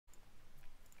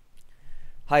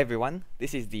Hi everyone,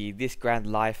 this is the This Grand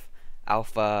Life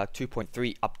Alpha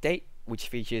 2.3 update, which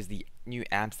features the new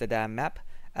Amsterdam map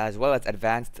as well as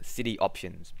advanced city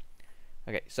options.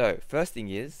 Okay, so first thing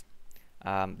is,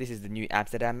 this is the new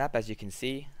Amsterdam map. As you can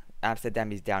see,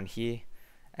 Amsterdam is down here,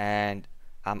 and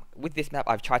with this map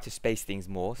I've tried to space things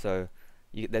more. So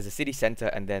there's a city center,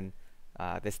 and then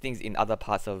there's things in other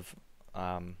parts of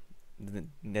the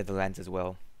Netherlands as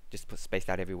well, just spaced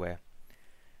out everywhere.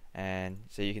 And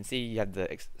so you can see you have the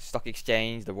stock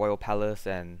exchange, the royal palace,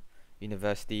 and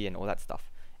university, and all that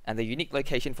stuff. And the unique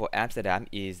location for Amsterdam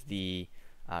is the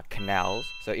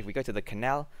canals. So if we go to the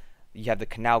canal, you have the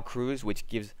canal cruise, which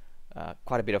gives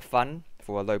quite a bit of fun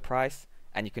for a low price.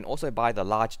 And you can also buy the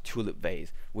large tulip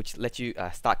vase, which lets you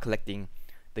start collecting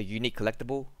the unique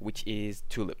collectible, which is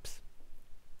tulips.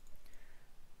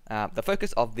 The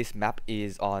focus of this map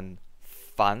is on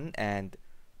fun and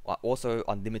also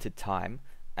on limited time.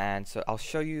 And so I'll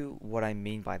show you what I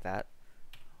mean by that.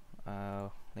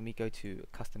 Let me go to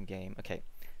custom game. Okay,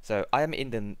 so I am in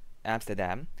the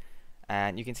Amsterdam,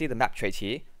 and you can see the map traits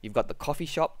here. You've got the coffee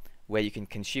shop, where you can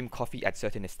consume coffee at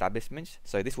certain establishments.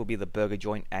 So this will be the burger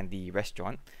joint and the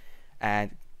restaurant.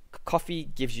 And coffee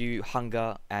gives you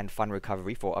hunger and fun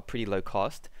recovery for a pretty low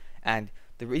cost. And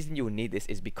the reason you will need this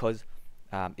is because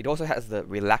it also has the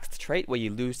relaxed trait, where you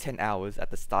lose 10 hours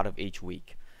at the start of each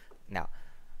week. Now,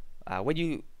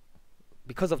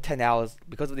 because of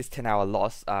this 10-hour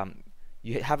loss,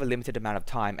 you have a limited amount of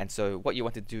time, and so what you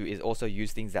want to do is also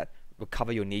use things that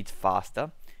recover your needs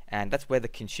faster, and that's where the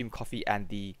consume coffee and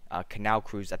the canal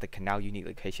cruise at the canal unique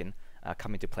location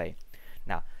come into play.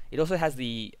 Now, it also has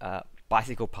the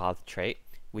bicycle path trait,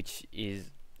 which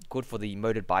is good for the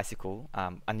motored bicycle,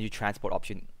 a new transport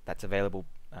option that's available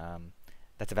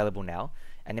now,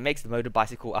 and it makes the motored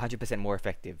bicycle 100% more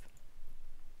effective.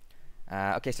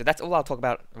 Okay, so that's all I'll talk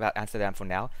about Amsterdam for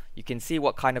now. You can see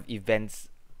what kind of events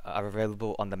are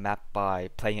available on the map by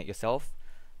playing it yourself.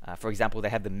 For example, they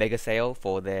have the mega sale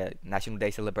for their National Day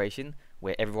celebration,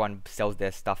 where everyone sells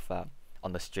their stuff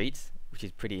on the streets, which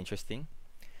is pretty interesting.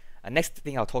 Next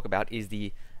thing I'll talk about is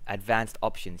the advanced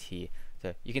options here.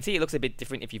 So you can see it looks a bit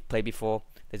different if you've played before.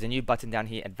 There's a new button down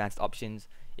here, advanced options.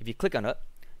 If you click on it,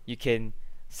 you can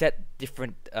set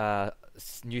different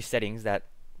new settings that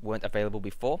weren't available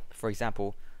before. For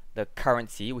example, the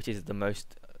currency, which is the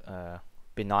most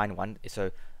benign one. So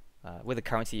with the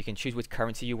currency, you can choose which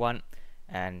currency you want,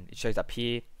 and it shows up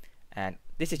here. And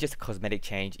this is just a cosmetic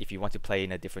change. If you want to play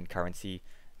in a different currency,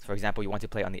 for example, you want to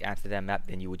play on the Amsterdam map,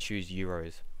 then you would choose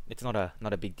euros. It's not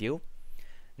a big deal.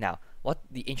 Now, what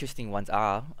the interesting ones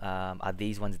are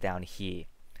these ones down here.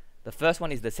 The first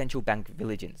one is the central bank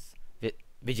vigilance.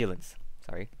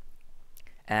 Sorry.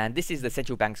 And this is the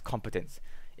central bank's competence.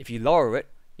 If you lower it,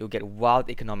 you'll get wild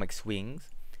economic swings,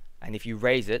 and if you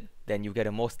raise it, then you'll get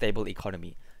a more stable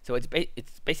economy. So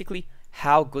it's basically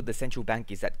how good the central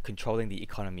bank is at controlling the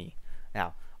economy.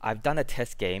 Now, I've done a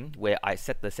test game where I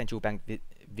set the central bank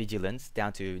vigilance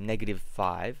down to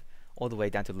 -5, all the way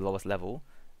down to the lowest level,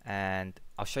 and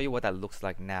I'll show you what that looks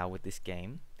like now with this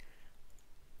game.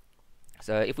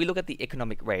 So if we look at the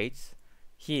economic rates,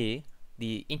 here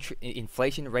the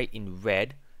inflation rate in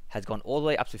red has gone all the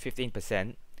way up to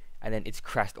 15%, and then it's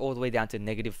crashed all the way down to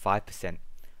 -5%.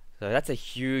 So that's a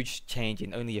huge change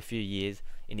in only a few years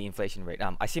in the inflation rate.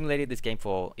 I simulated this game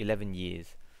for 11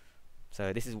 years.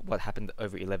 So this is what happened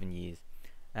over 11 years.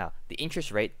 Now, the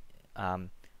interest rate,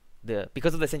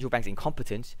 because of the central bank's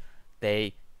incompetence,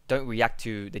 they don't react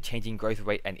to the changing growth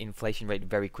rate and inflation rate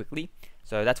very quickly.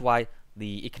 So that's why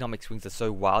the economic swings are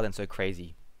so wild and so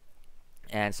crazy.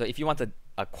 And so if you want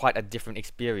quite a different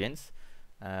experience,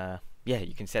 yeah,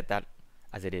 you can set that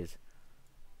as it is.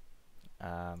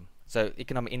 So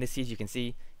economic indices, you can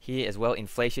see here as well,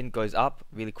 inflation goes up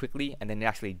really quickly, and then it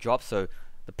actually drops. So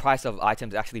the price of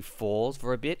items actually falls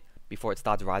for a bit before it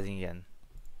starts rising again.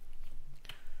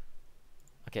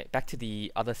 Okay, back to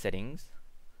the other settings,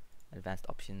 advanced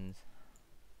options.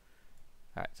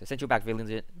 Alright, so central bank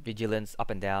vigilance, up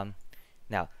and down.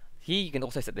 Now, here you can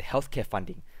also set the healthcare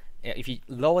funding. If you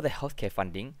lower the healthcare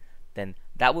funding, then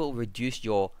that will reduce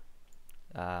your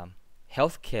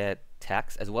healthcare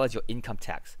tax as well as your income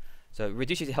tax. So it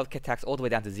reduces your healthcare tax all the way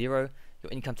down to 0,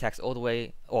 your income tax all the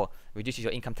way, or reduces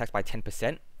your income tax by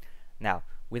 10%. Now,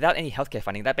 without any healthcare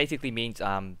funding, that basically means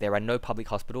there are no public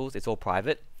hospitals, it's all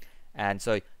private. And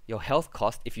so your health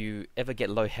cost, if you ever get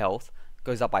low health,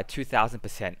 goes up by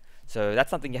 2000%. So that's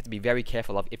something you have to be very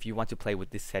careful of if you want to play with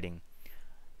this setting.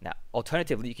 Now,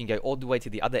 alternatively, you can go all the way to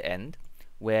the other end,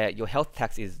 where your health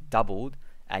tax is doubled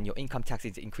and your income tax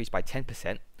is increased by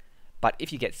 10%. But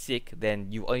if you get sick,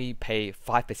 then you only pay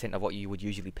 5% of what you would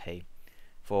usually pay.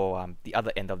 for the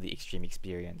other end of the extreme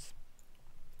experience.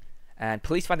 And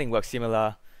police funding works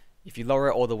similar. If you lower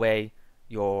it all the way,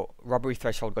 your robbery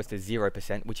threshold goes to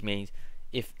 0%, which means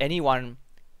if anyone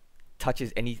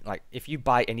touches any, like if you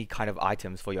buy any kind of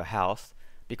items for your house,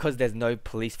 because there's no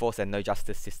police force and no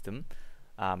justice system,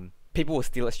 people will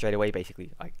steal it straight away.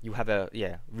 Basically, like you have a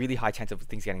really high chance of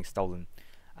things getting stolen.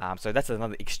 So that's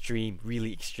another extreme,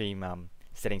 really extreme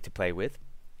setting to play with.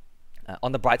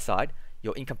 On the bright side,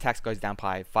 your income tax goes down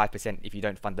by 5% if you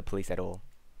don't fund the police at all.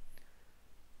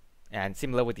 And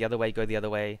similar with the other way, go the other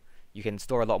way. You can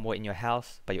store a lot more in your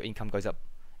house, but your income goes up.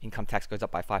 Income tax goes up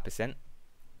by 5%.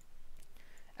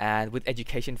 And with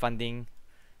education funding,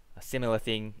 a similar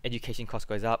thing. Education cost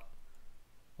goes up,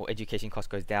 or education cost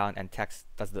goes down, and tax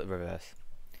does the reverse.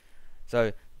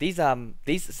 So these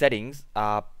settings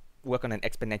work on an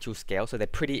exponential scale, so they're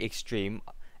pretty extreme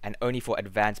and only for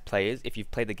advanced players if you've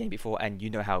played the game before and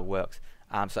you know how it works.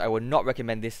 So I would not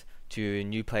recommend this to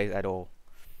new players at all.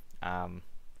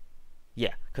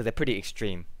 Yeah, because they're pretty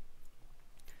extreme.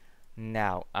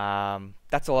 Now,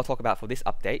 that's all I'll talk about for this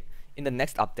update. In the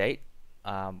next update,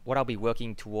 what I'll be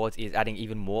working towards is adding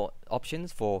even more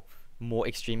options for more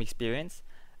extreme experience.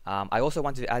 I also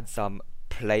want to add some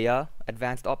player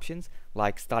advanced options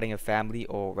like starting a family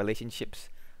or relationships.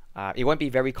 It won't be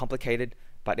very complicated,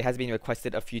 but it has been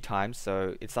requested a few times,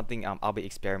 so it's something I'll be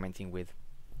experimenting with.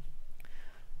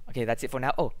 Okay, that's it for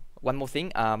now. Oh, one more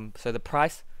thing. So the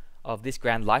price of this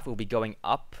Grand Life will be going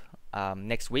up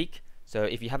next week. So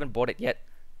if you haven't bought it yet,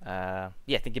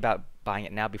 think about buying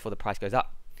it now before the price goes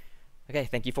up. Okay,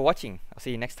 thank you for watching. I'll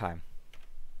see you next time.